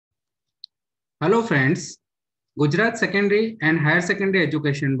Hello friends, Gujarat Secondary and Higher Secondary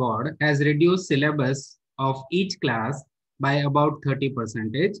Education Board has reduced syllabus of each class by about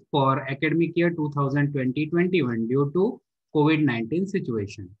 30% for academic year 2020-21 due to COVID-19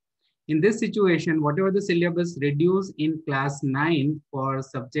 situation. In this situation, whatever the syllabus reduced in class 9 for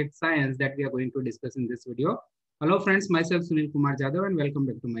subject science that we are going to discuss in this video. Hello friends, myself Sunilkumar Jadhav and welcome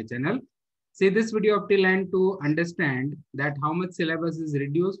back to my channel. See this video up till end to understand that how much syllabus is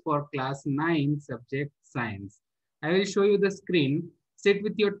reduced for class 9 subject science. I will show you the screen. Sit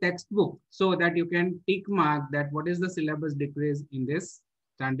with your textbook so that you can tick mark that what is the syllabus decrease in this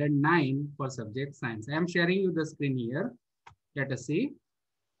standard 9 for subject science. I am sharing you the screen here. Let us see.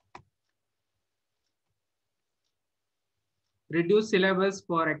 Reduced syllabus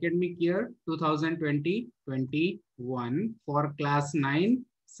for academic year 2020-21 for class 9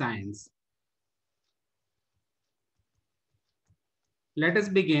 science. Let us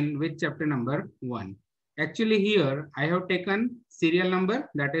begin with chapter number 1. Actually here I have taken serial number,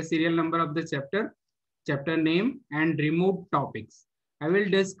 that is serial number of the chapter, chapter name and removed topics. I will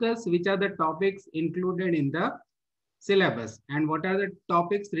discuss which are the topics included in the syllabus and what are the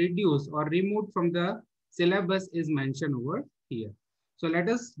topics reduced or removed from the syllabus is mentioned over here. So let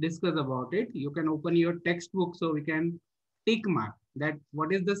us discuss about it. You can open your textbook so we can tick mark that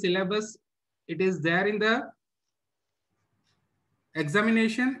what is the syllabus. It is there in the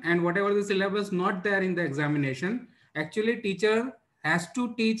examination and whatever the syllabus not there in the examination. Actually teacher has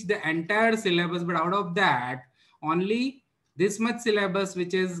to teach the entire syllabus, but out of that only this much syllabus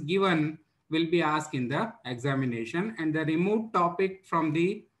which is given will be asked in the examination, and the removed topic from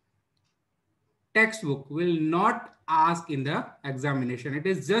the textbook will not ask in the examination. It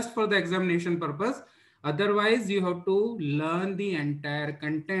is just for the examination purpose. Otherwise you have to learn the entire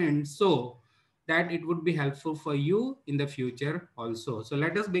content so that it would be helpful for you in the future also. So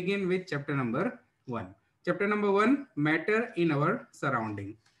let us begin with chapter number 1. Chapter number 1, matter in our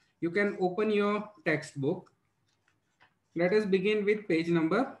surrounding. You can open your textbook. Let us begin with page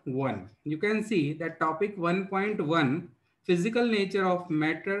number 1. You can see that topic 1.1, physical nature of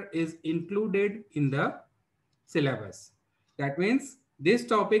matter, is included in the syllabus. That means this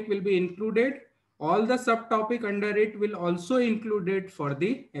topic will be included. All the subtopic under it will also included for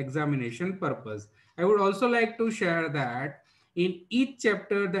the examination purpose. I would also like to share that in each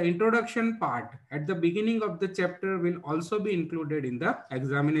chapter, the introduction part at the beginning of the chapter will also be included in the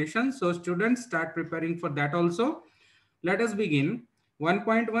examination. So students start preparing for that also. Let us begin.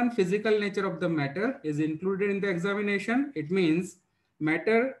 1.1, physical nature of the matter is included in the examination. It means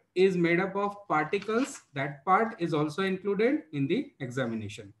matter is made up of particles. That part is also included in the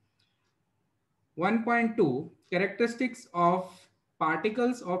examination. 1.2, characteristics of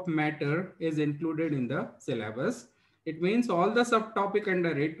particles of matter is included in the syllabus. It means all the subtopic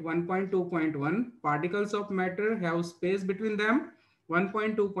under it. 1.2.1, particles of matter have space between them.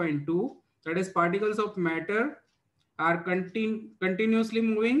 1.2.2, that is particles of matter are continuously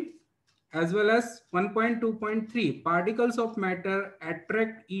moving, as well as 1.2.3, particles of matter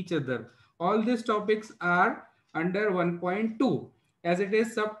attract each other. All these topics are under 1.2, as it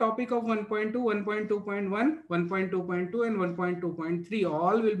is subtopic of 1.2, 1.2.1, 1.2.2 and 1.2.3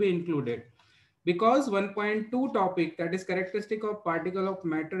 all will be included, because 1.2 topic, that is characteristic of particle of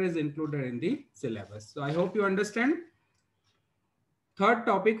matter, is included in the syllabus. So I hope you understand. Third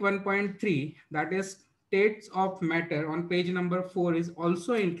topic 1.3, that is states of matter, on page number 4 is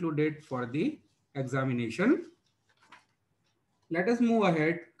also included for the examination. Let us move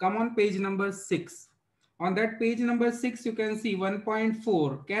ahead. Come on page number 6. On that page number 6, you can see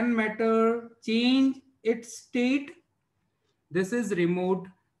 1.4, can matter change its state? This is removed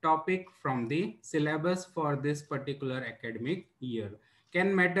topic from the syllabus for this particular academic year.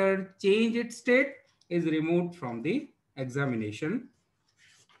 Can matter change its state is removed from the examination.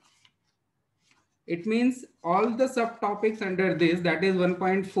 It means all the subtopics under this, that is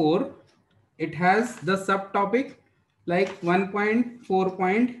 1.4, it has the subtopic like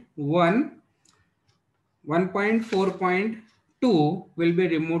 1.4.1, 1.4.2 will be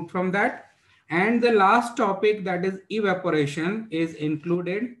removed from that. And the last topic, that is evaporation, is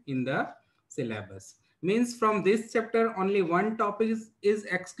included in the syllabus. Means from this chapter only one topic is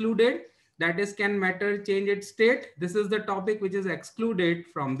excluded, that is can matter change its state. This is the topic which is excluded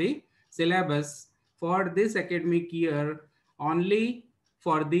from the syllabus for this academic year. Only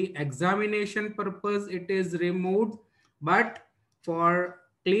for the examination purpose it is removed, but for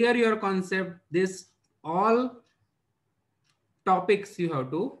clear your concept, this all topics you have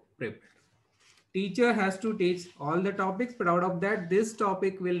to prepare. Teacher has to teach all the topics, but out of that, this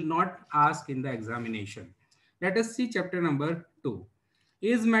topic will not ask in the examination. Let us see chapter number 2.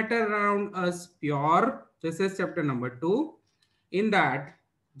 Is matter around us pure? This is chapter number 2. In that,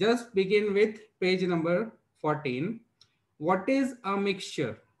 just begin with page number 14. What is a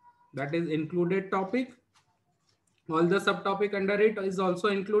mixture? That is included topic. All the subtopic under it is also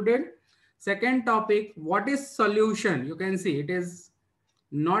included. Second topic, what is solution? You can see it is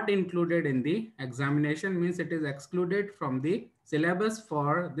not included in the examination, means it is excluded from the syllabus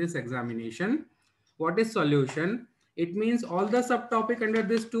for this examination. What is solution? It means all the subtopic under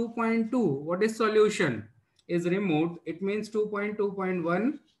this 2.2, what is solution, is removed. It means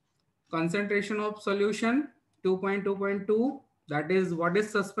 2.2.1 concentration of solution, 2.2.2 that is what is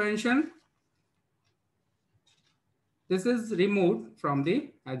suspension. This is removed from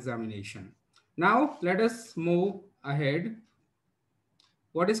the examination. Now let us move ahead.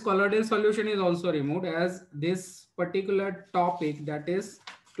 What is colloidal solution is also removed, as this particular topic, that is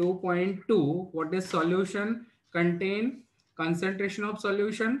 2.2, what is solution, contain concentration of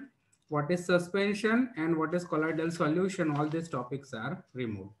solution, what is suspension, and what is colloidal solution. All these topics are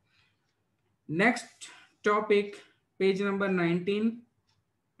removed. Next topic, page number 19,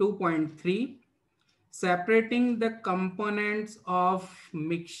 2.3, separating the components of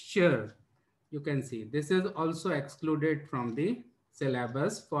mixture. You can see this is also excluded from the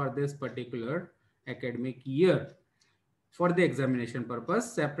syllabus for this particular academic year. For the examination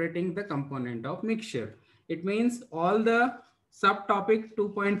purpose, separating the component of mixture. It means all the subtopic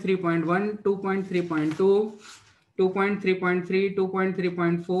 2.3.1, 2.3.2, 2.3.3,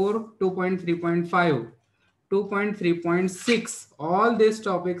 2.3.4, 2.3.5, 2.3.6, all these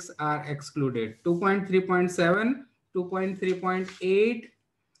topics are excluded. 2.3.7, 2.3.8,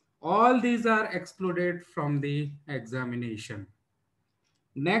 all these are excluded from the examination.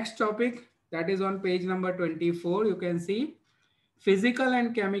 Next topic, that is on page number 24, you can see physical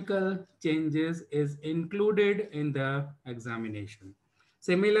and chemical changes is included in the examination.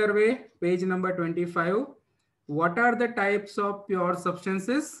 Similar way, page number 25, what are the types of pure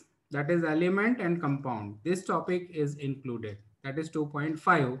substances? That is element and compound. This topic is included. That is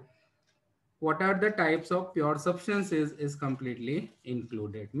 2.5. What are the types of pure substances is completely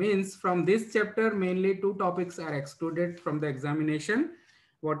included. Means from this chapter, mainly two topics are excluded from the examination.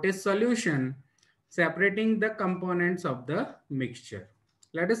 What is solution? Separating the components of the mixture.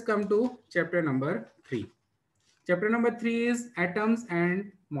 Let us come to chapter number 3. Chapter number 3 is atoms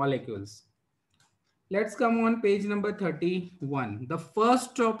and molecules. Let's come on page number 31. The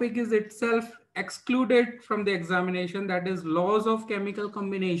first topic is itself excluded from the examination, that is laws of chemical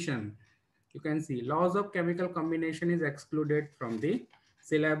combination. You can see laws of chemical combination is excluded from the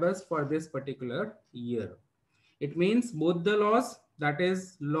syllabus for this particular year. It means both the laws, that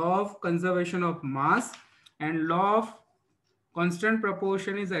is law of conservation of mass and law of constant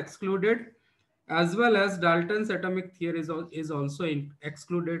proportion, is excluded, as well as Dalton's atomic theory is also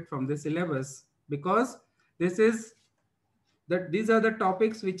excluded from the syllabus, because these are the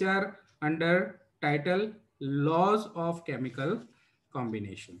topics which are under title laws of chemical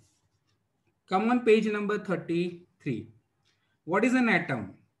combination. Come on page number 33. What is an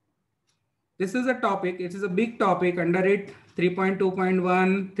atom? This is a topic, it is a big topic. Under it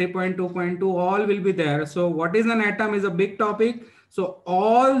 3.2.1, 3.2.2 all will be there. So what is an atom is a big topic. So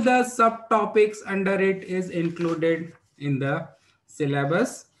all the subtopics under it is included in the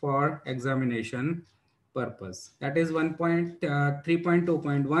syllabus for examination purpose. That is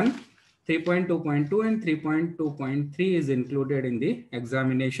 3.2.1, 3.2.2 and 3.2.3 is included in the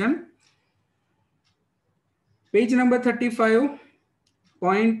examination. Page number 35,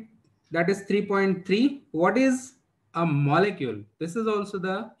 that is 3.3. What is a molecule? This is also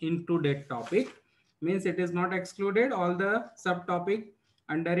the included topic. Means it is not excluded. All the subtopic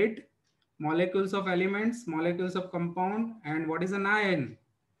under it, molecules of elements, molecules of compound, and what is an ion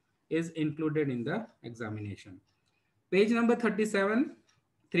is included in the examination. Page number 37,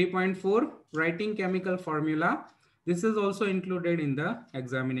 3.4, writing chemical formula. This is also included in the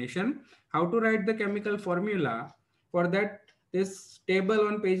examination. How to write the chemical formula? For that, this table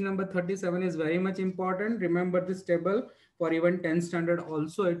on page number 37 is very much important. Remember this table for even 10th standard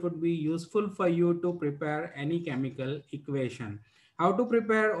also. It would be useful for you to prepare any chemical equation. How to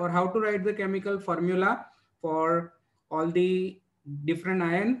prepare or how to write the chemical formula for all the different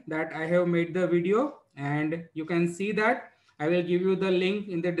ion, that I have made the video, and you can see that. I will give you the link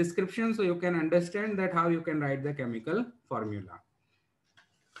in the description so you can understand that how you can write the chemical formula.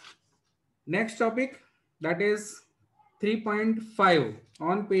 Next topic, that is 3.5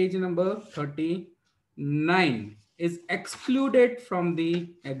 on page number 39 is excluded from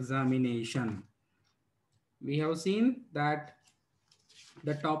the examination. We have seen that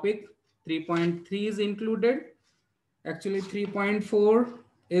the topic 3.3 is included. Actually 3.4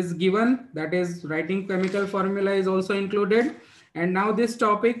 is given, that is writing chemical formula is also included. And now this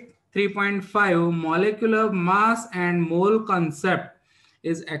topic 3.5 molecular mass and mole concept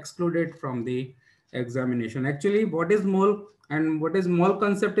is excluded from the examination. Actually what is mole and what is mole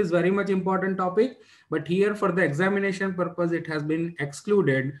concept is very much important topic, but here for the examination purpose it has been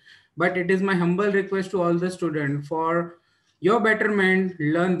excluded. But it is my humble request to all the students, for your betterment,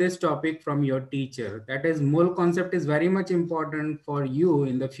 learn this topic from your teacher. That is, mole concept is very much important for you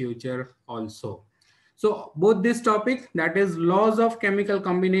in the future also. So both this topic, that is laws of chemical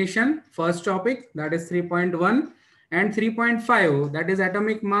combination, first topic, that is 3.1, and 3.5, that is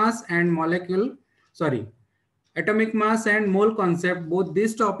atomic mass and molecule, sorry, atomic mass and mole concept, both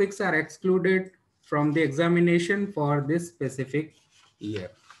these topics are excluded from the examination for this specific year.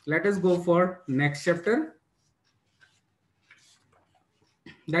 Let us go for next chapter.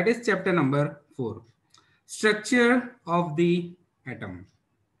 That is chapter number 4, structure of the atom.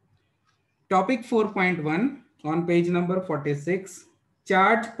 Topic 4.1 on page number 46,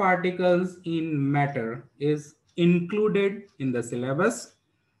 charged particles in matter is included in the syllabus.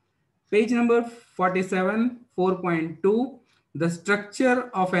 Page number 47, 4.2, the structure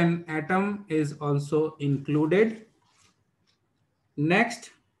of an atom is also included. Next,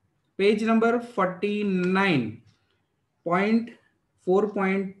 page number 49, point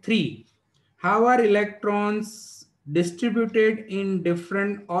 4.3, how are electrons distributed in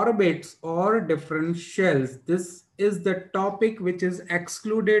different orbits or different shells? This is the topic which is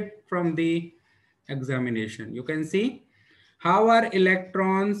excluded from the examination. You can see how are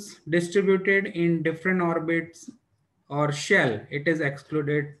electrons distributed in different orbits or shell. It is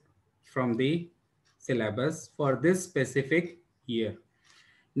excluded from the syllabus for this specific year.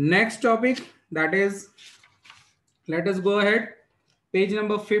 Next topic, that is, let us go ahead. Page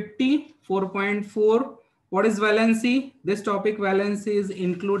number 50, 4.4. What is valency? This topic valency is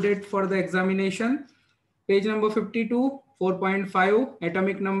included for the examination. Page number 52, 4.5.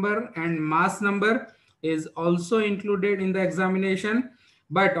 Atomic number and mass number is also included in the examination.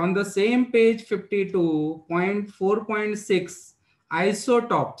 But on the same page 52.4.6,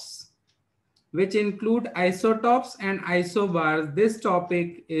 isotopes, which include isotopes and isobars, this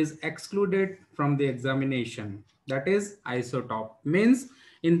topic is excluded from the examination. That is isotope. Means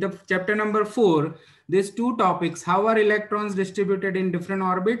in the chapter number 4, these two topics, how are electrons distributed in different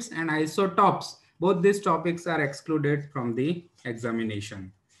orbits and isotopes, both these topics are excluded from the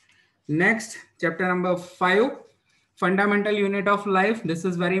examination. Next, chapter number 5, fundamental unit of life. This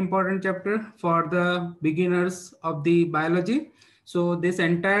is very important chapter for the beginners of the biology. So this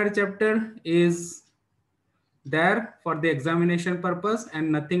entire chapter is there for the examination purpose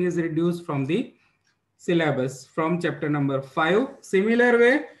and nothing is reduced from the syllabus from chapter number 5. Similar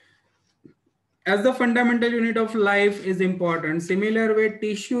way, as the fundamental unit of life is important, similar way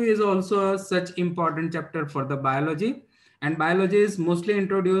tissue is also such important chapter for the biology, and biology is mostly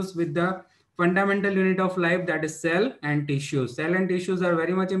introduced with the fundamental unit of life, that is cell and tissue. Cell and tissues are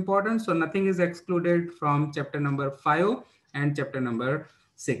very much important, so nothing is excluded from chapter number 5 and chapter number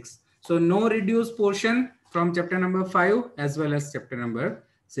 6. So no reduced portion from chapter number 5 as well as chapter number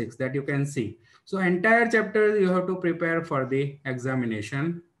 6, that you can see. So entire chapter you have to prepare for the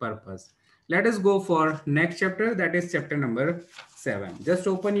examination purpose. Let us go for next chapter, that is chapter number 7. Just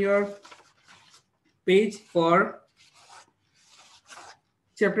open your page for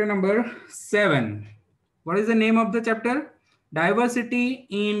chapter number 7. What is the name of the chapter? Diversity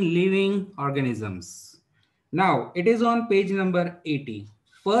in living organisms. Now it is on page number 80.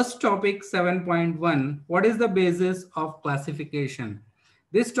 First topic 7.1. What is the basis of classification?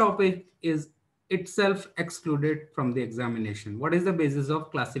 This topic is itself excluded from the examination. What is the basis of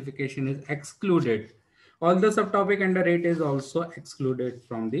classification is excluded. All the subtopic under it is also excluded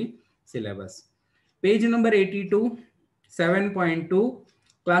from the syllabus. Page number 82, 7.2,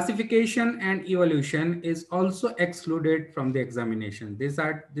 classification and evolution is also excluded from the examination. This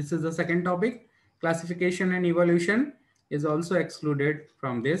is the second topic. Classification and evolution is also excluded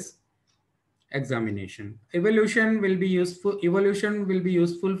from this examination. Evolution will be useful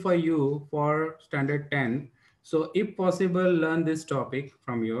for you for standard 10. So if possible, learn this topic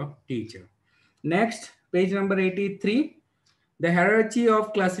from your teacher. Next, page number 83, the hierarchy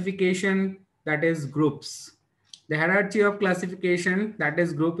of classification, that is groups. The hierarchy of classification, that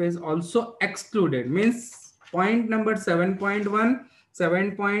is group, is also excluded. Means point number 7.1,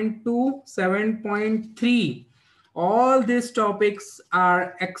 7.2, 7.3. All these topics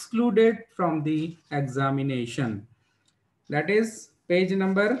are excluded from the examination. That is page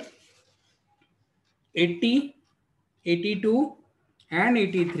number 80, 82, and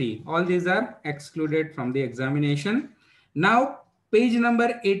 83. All these are excluded from the examination. Now, page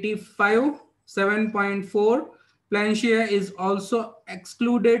number 85, 7.4, Planchia is also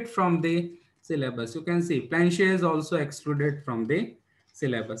excluded from the syllabus. You can see Planchia is also excluded from the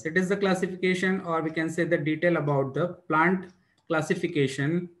syllabus. It is the classification, or we can say the detail about the plant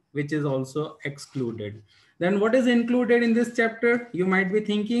classification, which is also excluded. Then what is included in this chapter? You might be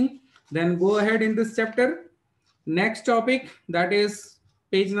thinking. Then go ahead in this chapter. Next topic, that is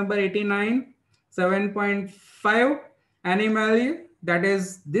page number 89, 7.5, animalia. That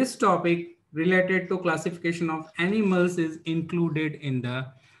is this topic related to classification of animals is included in the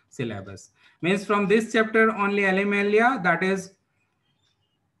syllabus. Means from this chapter only animalia, that is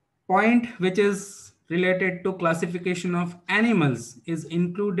point which is related to classification of animals is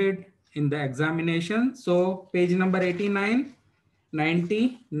included in the examination. So page number 89,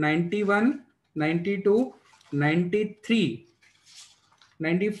 90, 91, 92, 93,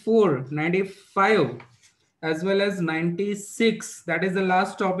 94, 95, as well as 96. That is the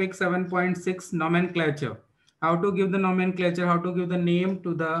last topic, 7.6, nomenclature. How to give the nomenclature, how to give the name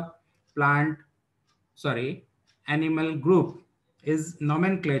to the plant, sorry, animal group is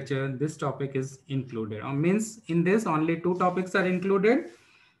nomenclature. This topic is included. Means in this only two topics are included.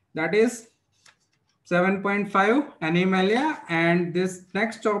 That is 7.5 animalia, and this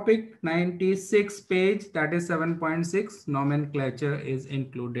next topic 96 page, that is 7.6 nomenclature is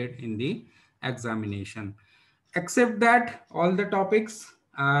included in the examination. Except that all the topics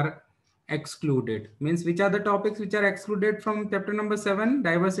are excluded. Means which are the topics which are excluded from chapter number 7,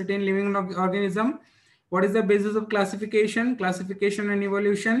 diversity in living organism. What is the basis of classification, classification and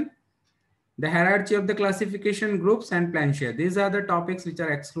evolution, the hierarchy of the classification groups, and Planchia. These are the topics which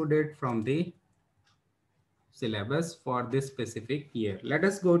are excluded from the syllabus for this specific year. Let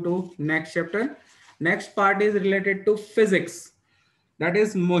us go to next chapter. Next part is related to physics, that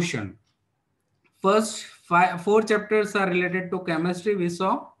is motion. First four chapters are related to chemistry, we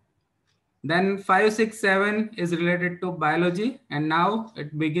saw. Then 5, 6, 7 is related to biology, and now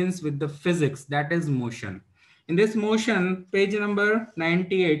it begins with the physics, that is motion. In this motion, page number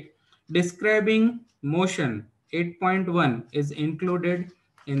 98, describing motion 8.1 is included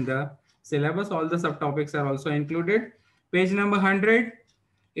in the syllabus. All the subtopics are also included. Page number 100,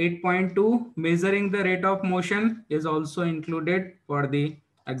 8.2, measuring the rate of motion is also included for the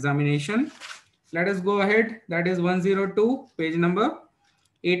examination. Let us go ahead. That is 102, page number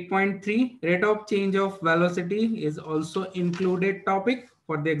 8.3, rate of change of velocity is also included topic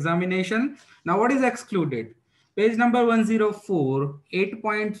for the examination. Now what is excluded? Page number 104,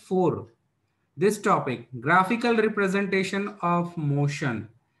 8.4, this topic, graphical representation of motion,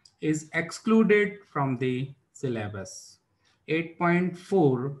 is excluded from the syllabus.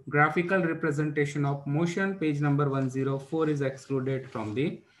 8.4, graphical representation of motion, page number 104 is excluded from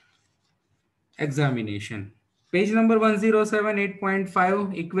the examination. Page number 107,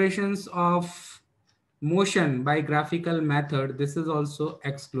 8.5, equations of motion by graphical method. This is also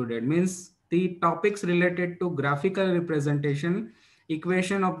excluded. Means the topics related to graphical representation,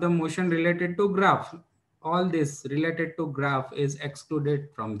 equation of the motion related to graph, all this related to graph is excluded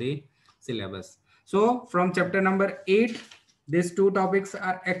from the syllabus. So from chapter number 8, these two topics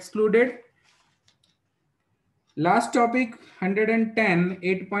are excluded. Last topic, 110,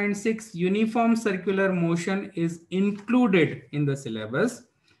 8.6, uniform circular motion is included in the syllabus.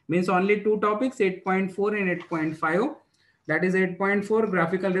 Means only two topics, 8.4 and 8.5. That is 8.4,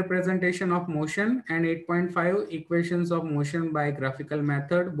 graphical representation of motion, and 8.5, equations of motion by graphical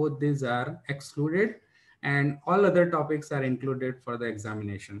method. Both these are excluded, and all other topics are included for the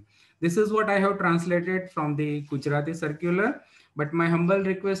examination. This is what I have translated from the Gujarati circular. But my humble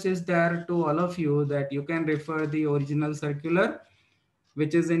request is there to all of you that you can refer the original circular,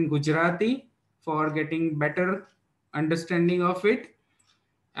 which is in Gujarati, for getting better understanding of it.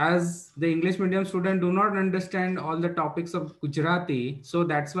 As the English medium student do not understand all the topics of Gujarati, so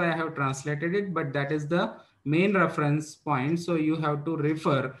that's why I have translated it, but that is the main reference point. So you have to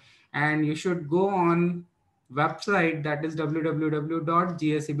refer, and you should go on website, that is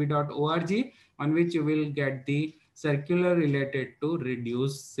www.gseb.org, on which you will get the circular related to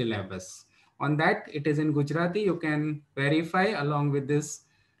reduced syllabus. On that, it is in Gujarati. You can verify along with this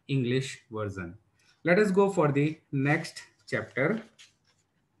English version. Let us go for the next chapter.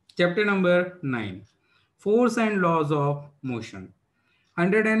 Chapter number 9, force and laws of motion.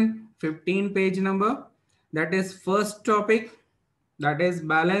 115 page number. That is first topic, that is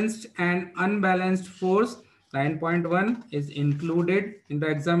balanced and unbalanced force. 9.1 is included in the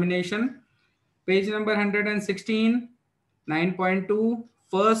examination. Page number 116, 9.2,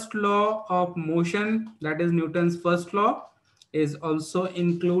 first law of motion, that is Newton's first law. is also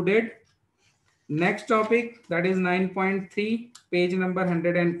included. Next topic, that is 9.3, page number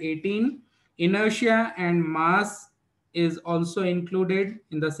 118. Inertia and mass is also included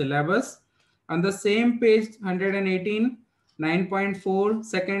in the syllabus. On the same page 118, 9.4,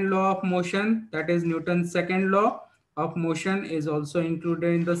 second law of motion, that is Newton's second law of motion, is also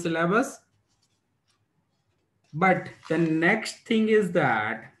included in the syllabus. But the next thing is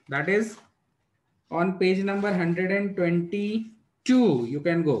that is on page number 122, you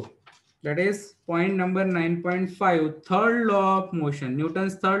can go. That is point number 9.5, third law of motion.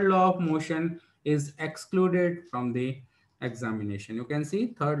 Newton's third law of motion is excluded from the examination. You can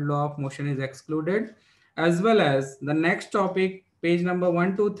see third law of motion is excluded, as well as the next topic, page number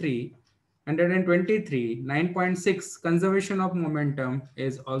 123, 123, 9.6, conservation of momentum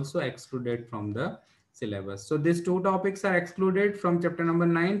is also excluded from the syllabus. So these two topics are excluded from chapter number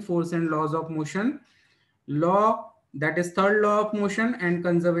 9, force and laws of motion. Law, that is third law of motion, and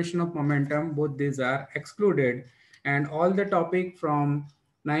conservation of momentum, both these are excluded, and all the topic from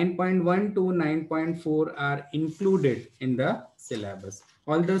 9.1 to 9.4 are included in the syllabus.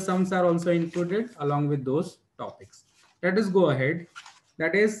 All the sums are also included along with those topics. Let us go ahead.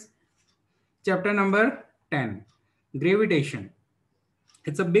 That is chapter number 10, gravitation.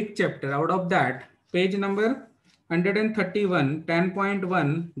 It's a big chapter. Out of that, page number 131,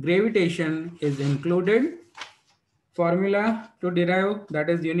 10.1, gravitation is included. Formula to derive, that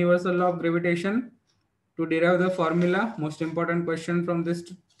is universal law of gravitation. To derive the formula, most important question from this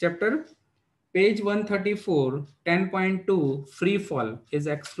chapter. Page 134, 10.2, free fall is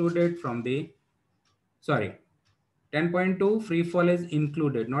excluded from the, sorry, 10.2, free fall is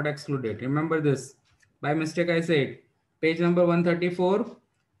included, not excluded. Remember this. By mistake, I said page number 134,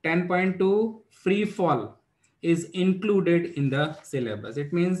 10.2, free fall is included in the syllabus.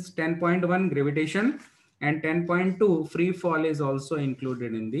 It means 10.1, gravitation, and 10.2, free fall is also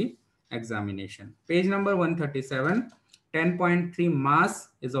included in the examination. Page number 137, 10.3, mass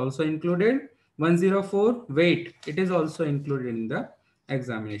is also included. 104, weight, it is also included in the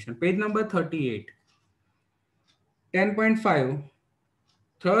examination. Page number 38. 10.5,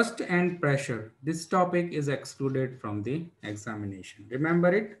 thrust and pressure. This topic is excluded from the examination.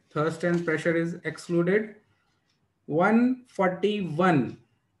 Remember it, thrust and pressure is excluded. 141,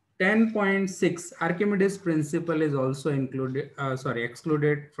 10.6, Archimedes principle is also included,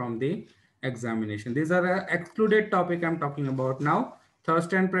 excluded from the examination. These are the excluded topic I'm talking about now.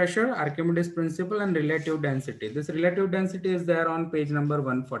 Thrust and pressure, Archimedes principle, and relative density. This relative density is there on page number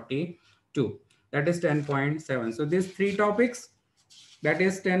 142. That is 10.7. So these three topics, that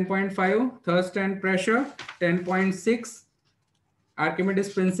is 10.5, thrust and pressure, 10.6,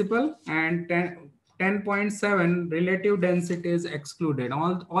 Archimedes principle, and 10.7, relative density is excluded.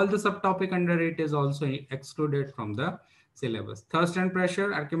 All the subtopic under it is also excluded from the syllabus. Thrust and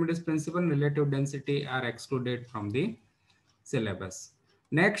pressure, Archimedes principle, and relative density are excluded from the syllabus.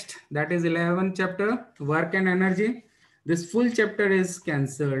 Next, that is 11th chapter, work and energy. This full chapter is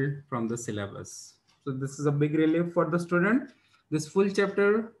cancelled from the syllabus. So this is a big relief for the student. This full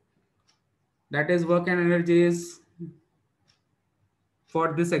chapter, that is work and energy, is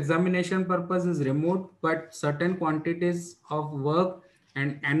for this examination purpose is removed, but certain quantities of work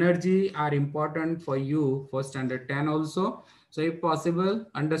and energy are important for you for standard 10 also. So if possible,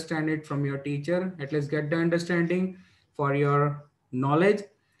 understand it from your teacher, at least get the understanding for your knowledge.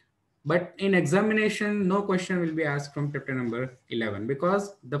 But in examination, no question will be asked from chapter number 11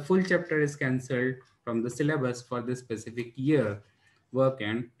 because the full chapter is cancelled from the syllabus for this specific year, work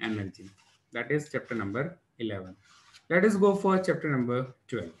and energy. That is chapter number 11. Let us go for chapter number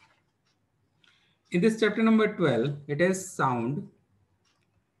 12. In this chapter number 12, it is sound.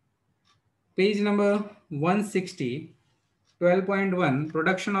 Page number 160, 12.1,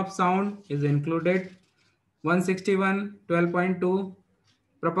 production of sound is included. 161, 12.2,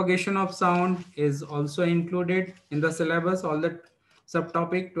 propagation of sound is also included in the syllabus. All the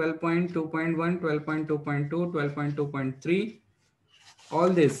subtopic 12.2.1, 12.2.2, 12.2.3, all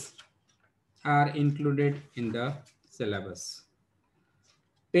this are included in the syllabus.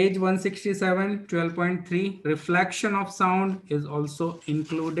 Page 167, 12.3, reflection of sound is also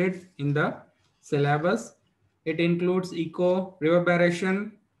included in the syllabus. It includes echo,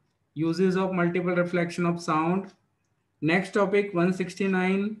 reverberation, uses of multiple reflection of sound. Next topic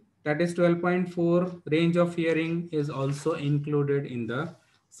 169, that is 12.4, range of hearing is also included in the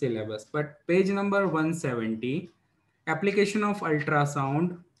syllabus. But page number 170, application of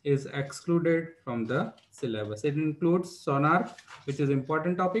ultrasound is excluded from the syllabus. It includes sonar, which is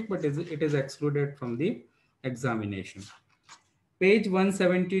important topic, but it is excluded from the examination. Page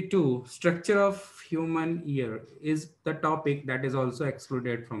 172, structure of human ear is the topic that is also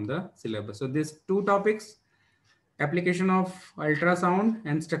excluded from the syllabus. So these two topics, application of ultrasound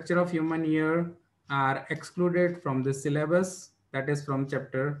and structure of human ear, are excluded from the syllabus, that is from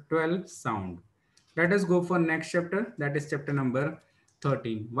chapter 12, sound. Let us go for next chapter, that is chapter number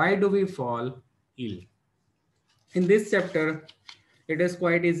 13. Why do we fall ill? In this chapter, it is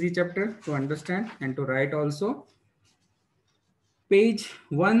quite easy chapter to understand and to write also. Page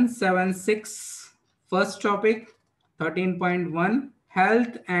 176, first topic, 13.1,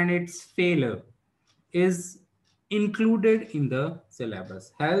 health and its failure is included in the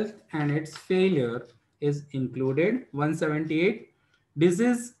syllabus. Health and its failure is included. 178,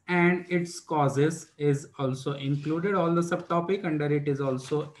 disease and its causes is also included. All the subtopic under it is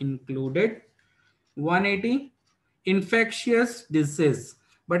also included. 180, infectious disease.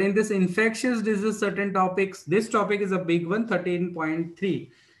 But in this infectious disease, certain topics, this topic is a big one, 13.3.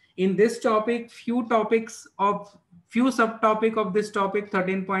 In this topic, few subtopic of this topic,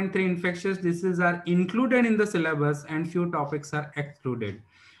 13.3, infectious diseases, are included in the syllabus and few topics are excluded.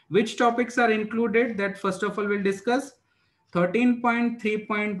 Which topics are included? That first of all we'll discuss.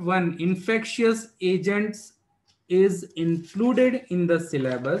 13.3.1, infectious agents is included in the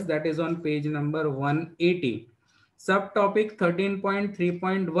syllabus, that is on page number 180. Subtopic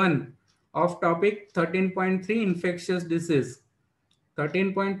 13.3.1 of topic 13.3, infectious disease.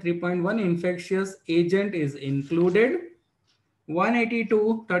 13.3.1, infectious agent is included.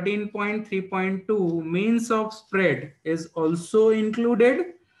 182, 13.3.2, means of spread is also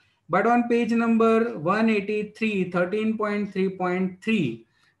included. But on page number 183, 13.3.3,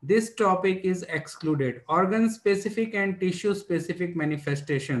 this topic is excluded. Organ specific and tissue specific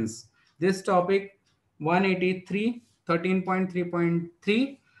manifestations. This topic 183,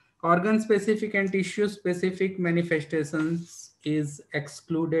 13.3.3, organ specific and tissue specific manifestations is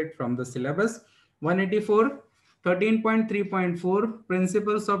excluded from the syllabus. 184, 13.3.4,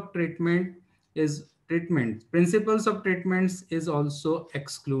 principles of treatment is treatment. Principles of treatments is also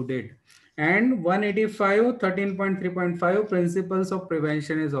excluded. And 185, 13.3.5, principles of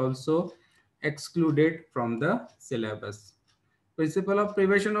prevention is also excluded from the syllabus. Principle of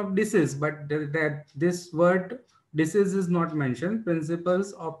prevention of disease, but that this word disease is not mentioned.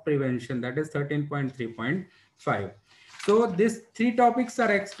 Principles of prevention, that is 13.3.5. So these three topics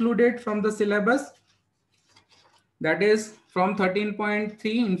are excluded from the syllabus. That is from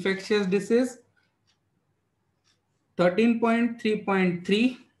 13.3, infectious disease,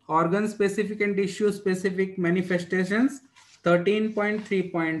 13.3.3, organ specific and tissue specific manifestations,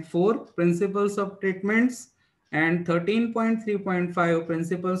 13.3.4, principles of treatments, and 13.3.5,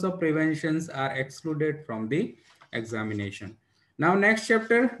 principles of preventions are excluded from the examination. Now next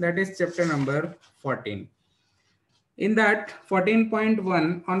chapter, that is chapter number 14. In that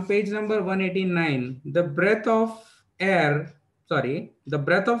 14.1 on page number 189, the breath of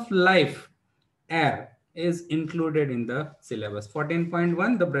life, air, is included in the syllabus.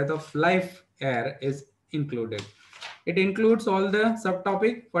 14.1, the breath of life, air, is included. It includes all the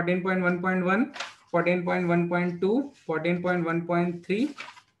subtopic 14.1.1, 14.1.2, 14.1.3,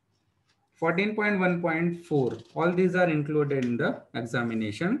 14.1.4. All these are included in the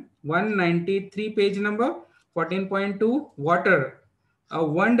examination. 193 page number, 14.2, water, a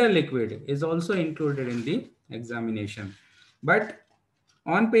wonder liquid, is also included in the examination. But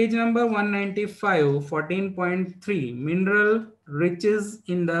on page number 195, 14.3, mineral riches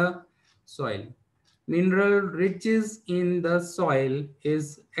in the soil. Mineral riches in the soil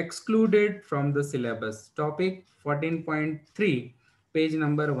is excluded from the syllabus. Topic 14.3, page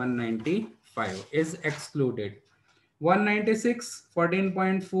number 195 is excluded. 196,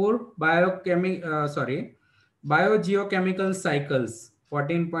 14.4, biogeochemical cycles.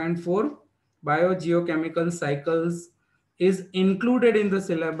 14.4, biogeochemical cycles is included in the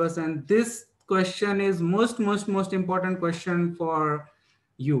syllabus, and this question is most important question for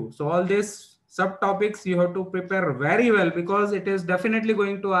you. So all these subtopics you have to prepare very well, because it is definitely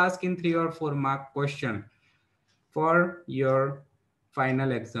going to ask in 3 or 4 mark question for your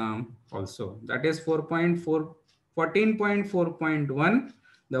final exam also. That is 4.4, 14.4.1,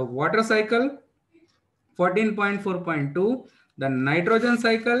 the water cycle. 14.4.2, the nitrogen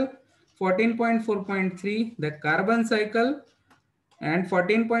cycle. 14.4.3, the carbon cycle. And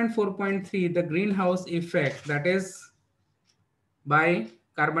 14.4.3, the greenhouse effect, that is by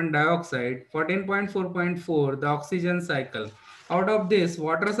carbon dioxide. 14.4.4, the oxygen cycle. Out of this,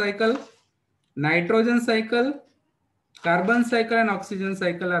 water cycle, nitrogen cycle, carbon cycle, and oxygen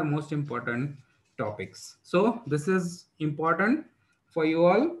cycle are most important topics. So this is important for you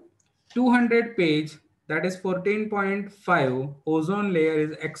all. 200 page that is 14.5, ozone layer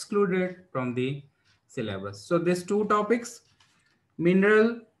is excluded from the syllabus. So these two topics,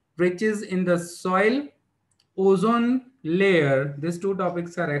 mineral riches in the soil, ozone layer, these two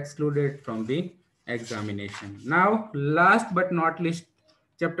topics are excluded from the examination. Now, last but not least,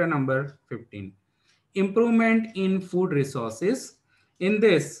 chapter number 15, improvement in food resources. In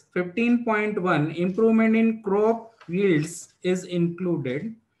this 15.1, improvement in crop yields is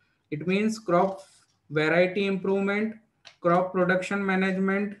included. It means crop variety improvement, crop production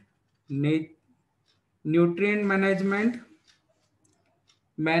management, nutrient management,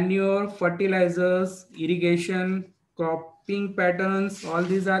 manure, fertilizers, irrigation, cropping patterns, all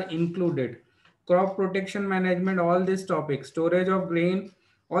these are included. Crop protection management, all these topics, storage of grain,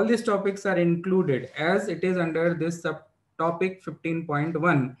 all these topics are included as it is under this subtopic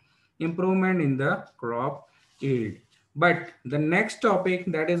 15.1, improvement in the crop yield. But the next topic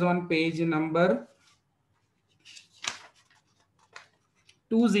that is on page number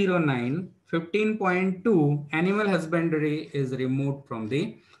 209, 15.2, animal husbandry is removed from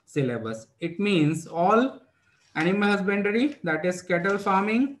the syllabus. It means all animal husbandry, that is cattle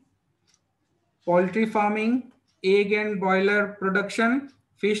farming, poultry farming, egg and boiler production,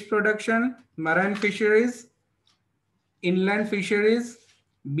 fish production, marine fisheries, inland fisheries,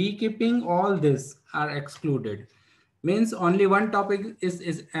 beekeeping, all this are excluded. Means only one topic is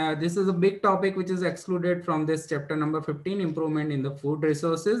this is a big topic which is excluded from this chapter number 15, improvement in the food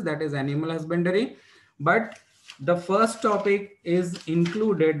resources, that is animal husbandry. But the first topic is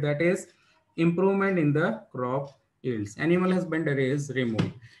included, that is improvement in the crop yields. Animal husbandry is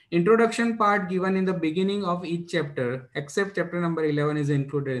removed. Introduction part given in the beginning of each chapter except chapter number 11 is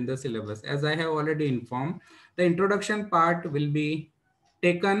included in the syllabus. As I have already informed, the introduction part will be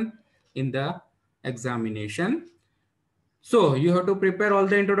taken in the examination. So you have to prepare all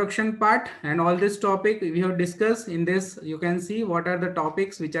the introduction part and all this topic we have discussed in this. You can see what are the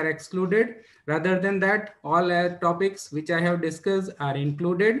topics which are excluded. Rather than that, all topics which I have discussed are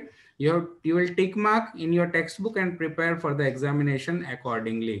included. You will tick mark in your textbook and prepare for the examination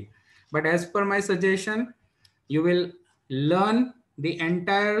accordingly. But as per my suggestion, you will learn the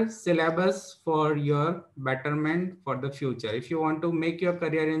entire syllabus for your betterment for the future. If you want to make your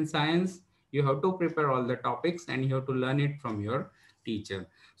career in science, you have to prepare all the topics and you have to learn it from your teacher.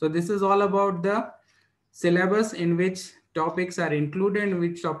 So this is all about the syllabus, in which topics are included and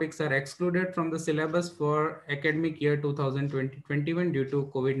which topics are excluded from the syllabus for academic year 2020-21 due to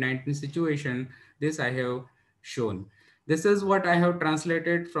COVID-19 situation. This I have shown. This is what I have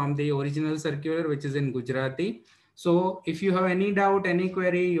translated from the original circular, which is in Gujarati. So if you have any doubt, any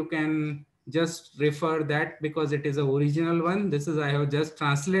query, you can just refer that because it is a original one. This is I have just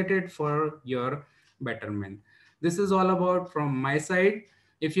translated for your betterment. This is all about from my side.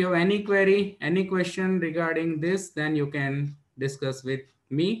 If you have any query, any question regarding this, then you can discuss with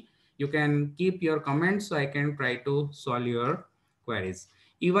me. You can keep your comments so I can try to solve your queries.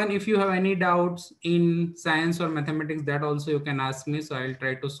 Even if you have any doubts in science or mathematics, that also you can ask me. So I'll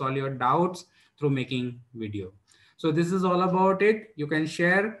try to solve your doubts through making video. So this is all about it. You can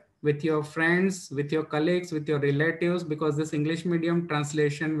share with your friends, with your colleagues, with your relatives, because this English medium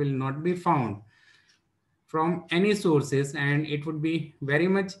translation will not be found from any sources, and it would be very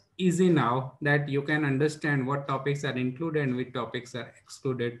much easy now that you can understand what topics are included and which topics are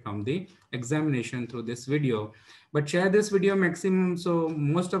excluded from the examination through this video. But share this video maximum so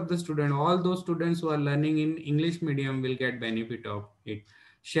most of the students, all those students who are learning in English medium will get benefit of it.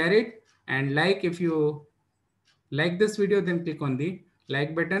 Share it and like. If you like this video, then click on the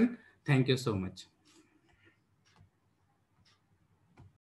like button. Thank you so much.